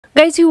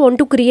Guys, you want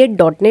to create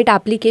 .NET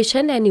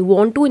application and you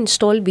want to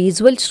install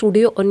Visual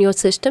Studio on your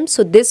system.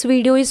 So this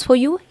video is for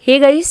you. Hey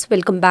guys,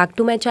 welcome back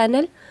to my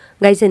channel.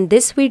 Guys, in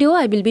this video,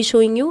 I will be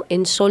showing you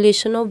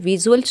installation of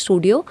Visual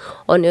Studio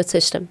on your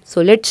system.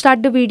 So let's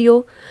start the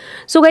video.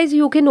 So guys,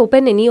 you can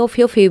open any of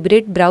your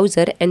favorite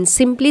browser and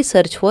simply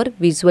search for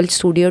Visual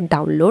Studio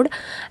download.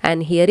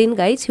 And herein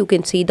guys, you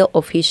can see the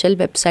official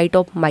website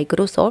of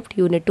Microsoft.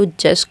 You need to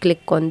just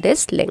click on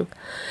this link.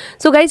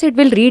 So guys, it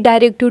will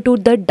redirect you to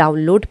the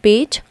download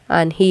page,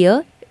 and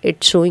here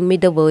it's showing me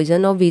the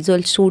version of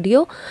Visual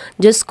Studio.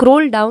 Just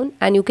scroll down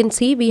and you can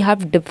see we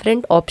have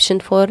different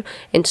options for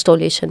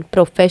installation: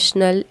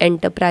 professional,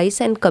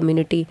 enterprise and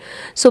community.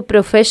 So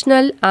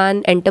professional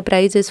and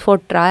enterprise is for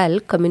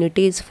trial,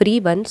 community is free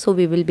one, so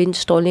we will be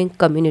installing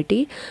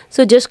community.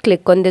 So just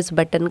click on this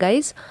button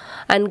guys,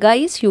 and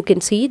guys, you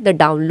can see the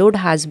download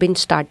has been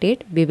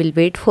started. We will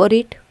wait for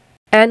it.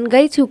 And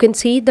guys, you can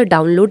see the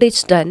download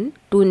is done.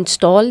 To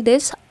install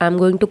this, I'm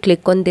going to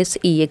click on this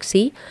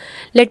exe.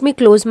 Let me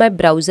close my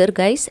browser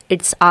guys.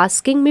 It's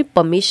asking me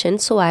permission,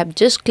 so I have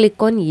just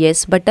clicked on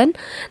yes button.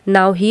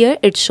 Now here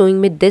it's showing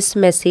me this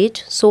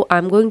message, so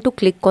I'm going to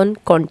click on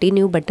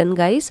continue button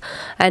guys.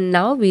 And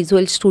now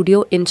Visual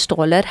Studio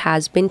installer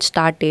has been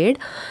started.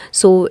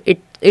 So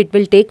it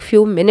will take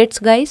few minutes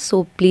guys,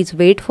 so please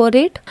wait for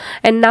it.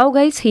 And now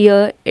guys,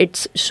 here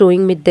it's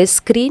showing me this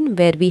screen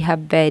where we have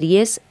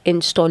various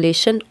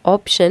installation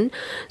option.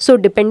 So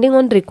depending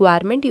on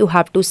requirement you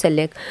have to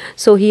select.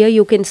 So here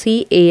you can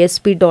see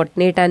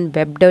ASP.NET and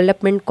web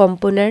development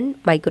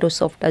component,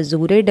 Microsoft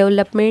Azure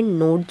development,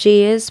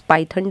 Node.js,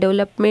 Python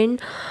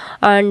development,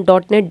 and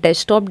 .NET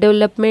desktop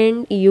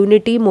development,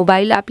 Unity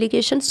mobile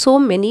application. So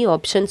many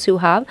options you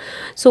have.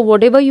 So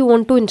whatever you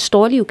want to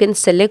install, you can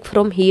select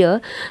from here.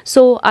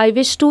 So I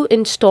wish to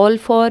install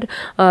for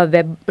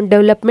web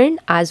development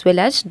as well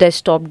as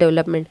desktop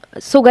development.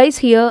 So guys,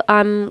 here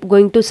I'm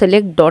going to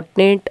select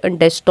 .NET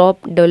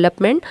desktop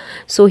development.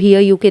 So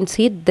here you can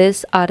see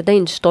this are the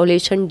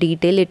installation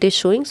detail it is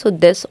showing. So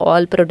this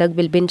all product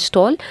will be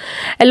installed.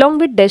 Along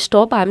with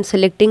desktop, I'm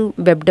selecting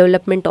web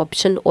development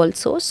option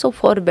also. So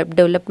for web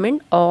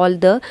development, all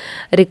the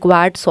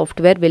required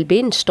software will be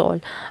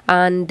installed.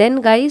 And then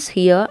guys,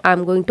 here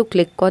I'm going to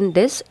click on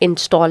this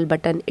install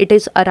button. It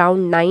is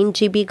around 9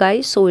 GB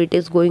guys, so it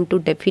is going to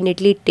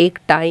definitely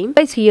take time.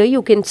 Guys, here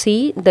you can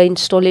see the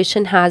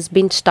installation has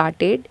been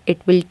started.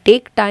 It will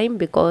take time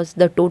because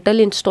the total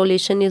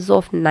installation is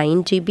of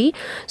 9 GB.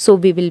 So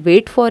we will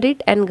wait for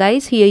it. And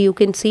guys, here you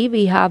can see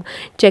we have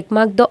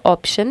checkmark the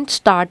option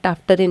start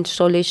after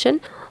installation.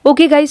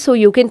 Okay guys, so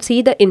you can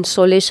see the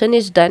installation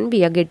is done.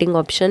 We are getting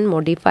option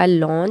modify,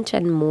 launch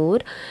and more.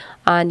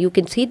 And you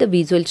can see the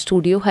Visual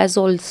Studio has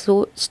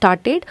also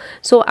started.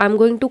 So I'm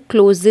going to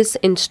close this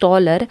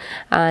installer,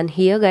 and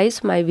here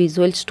guys, my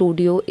Visual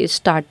Studio is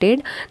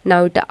started.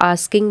 Now it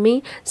asking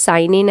me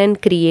sign in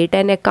and create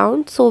an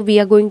account, so we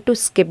are going to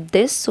skip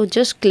this. So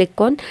just click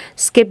on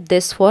skip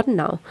this for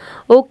now.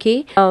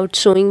 Okay, now it's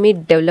showing me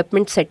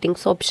development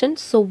settings option.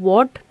 So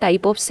what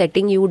type of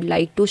setting you would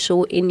like to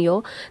show in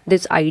your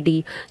this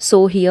ID?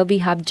 So here we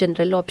have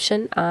general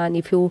option, and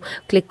if you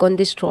click on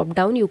this drop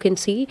down, you can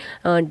see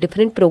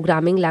different programming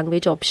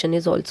language option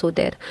is also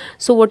there.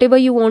 So whatever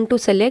you want to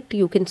select,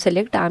 you can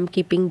select. I'm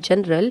keeping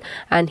general,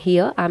 and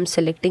here I'm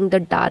selecting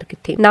the dark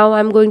theme. Now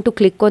I'm going to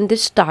click on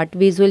this start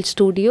Visual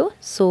Studio.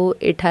 So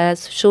it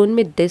has shown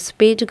me this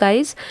page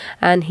guys,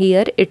 and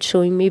here it's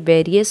showing me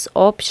various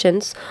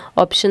options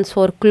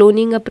for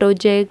cloning a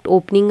project,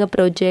 opening a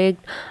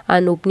project,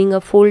 and opening a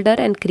folder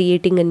and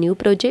creating a new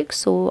project.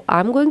 So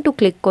I'm going to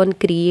click on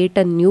create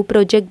a new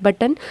project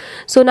button.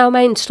 So now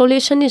my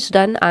installation is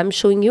done. I'm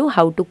showing you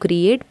how to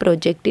create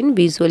project in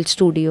Visual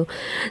Studio.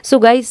 So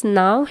guys,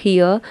 now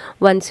here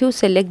once you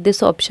select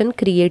this option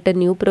create a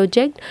new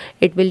project,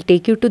 it will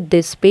take you to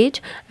this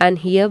page, and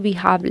here we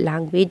have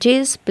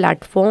languages,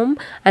 platform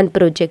and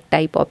project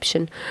type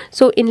option.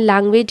 So in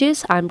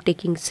languages I'm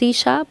taking C#,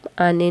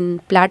 and in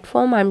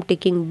platform I'm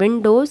taking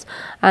Windows,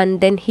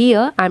 and then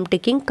here I'm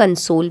taking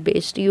console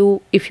based.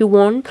 If you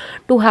want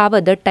to have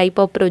other type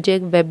of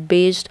project, web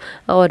based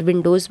or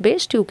Windows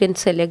based, you can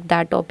select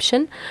that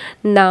option.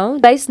 Now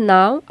guys,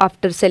 now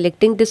after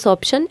selecting this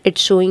option,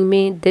 it's showing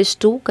me this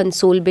two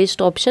console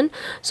based option.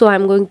 So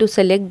I'm going to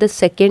select the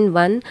second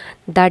one,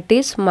 that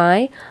is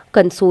my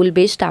console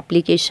based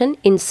application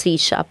in C#.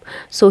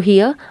 So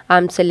here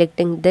I'm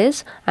selecting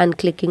this and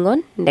clicking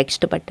on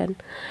next button.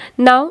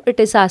 Now it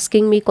is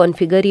asking me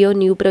configure your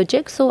new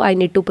project. So I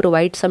need to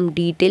provide some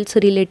details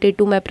related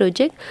to my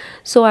project.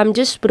 So I'm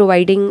just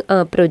providing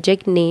a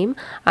project name,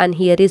 and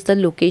here is the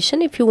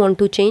location. If you want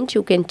to change,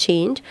 you can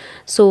change.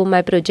 So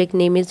my project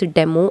name is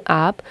demo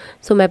app.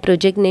 So my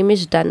project name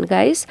is done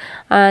guys,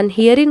 and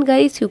herein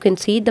guys you can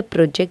see the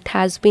project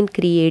has been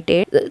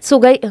created. So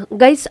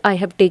guys, I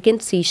have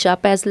taken C#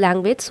 as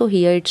language. So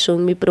here it's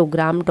showing me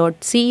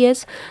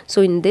program.cs.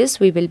 So in this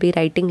we will be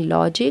writing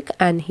logic,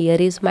 and here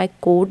is my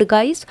code,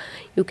 guys.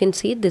 You can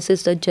see this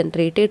is the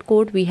generated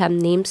code. We have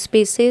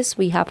namespaces,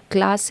 we have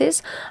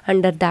classes,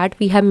 under that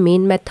we have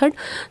main method.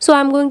 So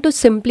I'm going to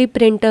simply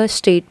print a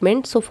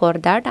statement. So for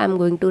that I'm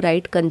going to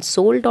write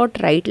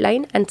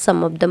console.writeLine and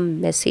some of the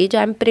message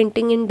I'm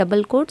printing in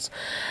double quotes.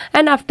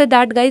 And after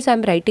that, guys,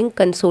 I'm writing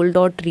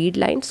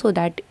console.readLine so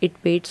that it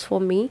waits for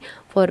me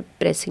for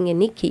pressing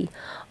any key.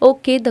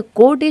 Okay, the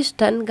code is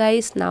done,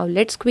 guys. Now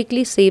let's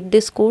quickly save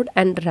this code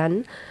and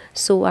run.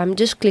 So I'm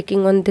just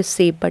clicking on this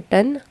save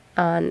button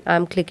and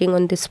I'm clicking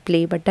on this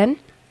play button.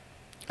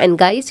 And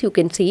guys, you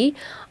can see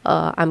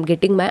I'm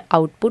getting my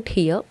output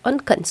here on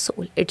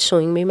console. It's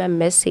showing me my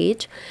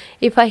message.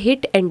 If I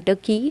hit enter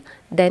key,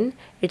 then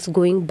it's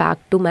going back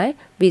to my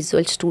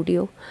Visual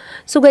Studio.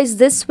 So guys,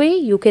 this way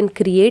you can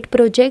create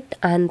project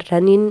and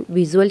run in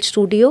Visual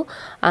Studio,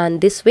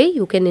 and this way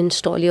you can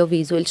install your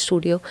Visual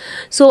Studio.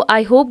 So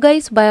I hope,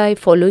 guys, by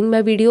following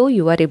my video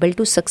you are able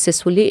to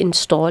successfully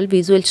install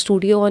Visual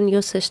Studio on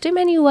your system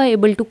and you are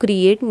able to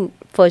create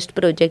first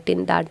project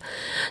in that.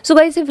 So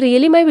guys, if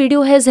really my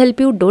video has helped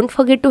you, don't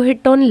forget to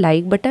hit on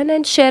like button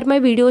and share my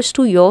videos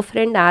to your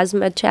friend as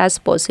much as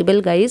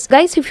possible, guys.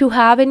 Guys, if you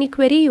have any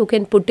query, you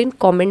can put in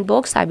comment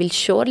box. I will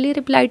surely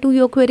reply to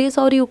your queries,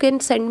 or you can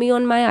send me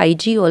on my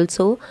IG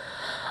also.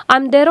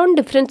 I'm there on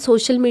different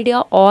social media.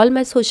 All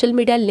my social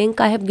media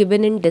link I have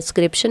given in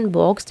description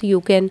box.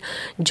 You can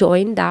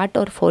join that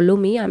or follow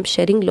me. I'm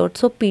sharing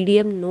lots of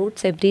PDF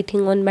notes,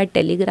 everything on my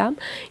Telegram.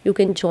 You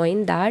can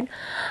join that.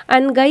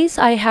 And guys,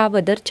 I have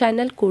other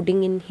channel,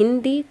 Coding in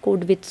Hindi,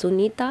 Code with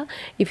Sunita.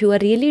 If you are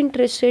really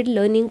interested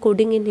learning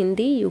coding in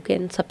Hindi, you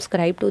can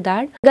subscribe to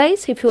that.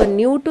 Guys, if you are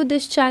new to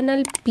this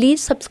channel,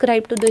 please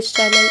subscribe to this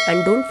channel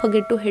and don't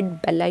forget to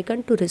hit bell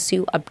icon to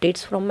receive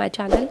updates from my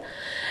channel.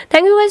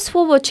 Thank you guys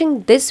for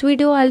watching this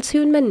video. I'll see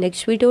you in my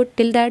next video.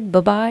 Till that,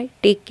 bye bye,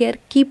 take care,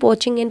 keep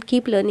watching and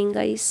keep learning,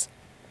 guys.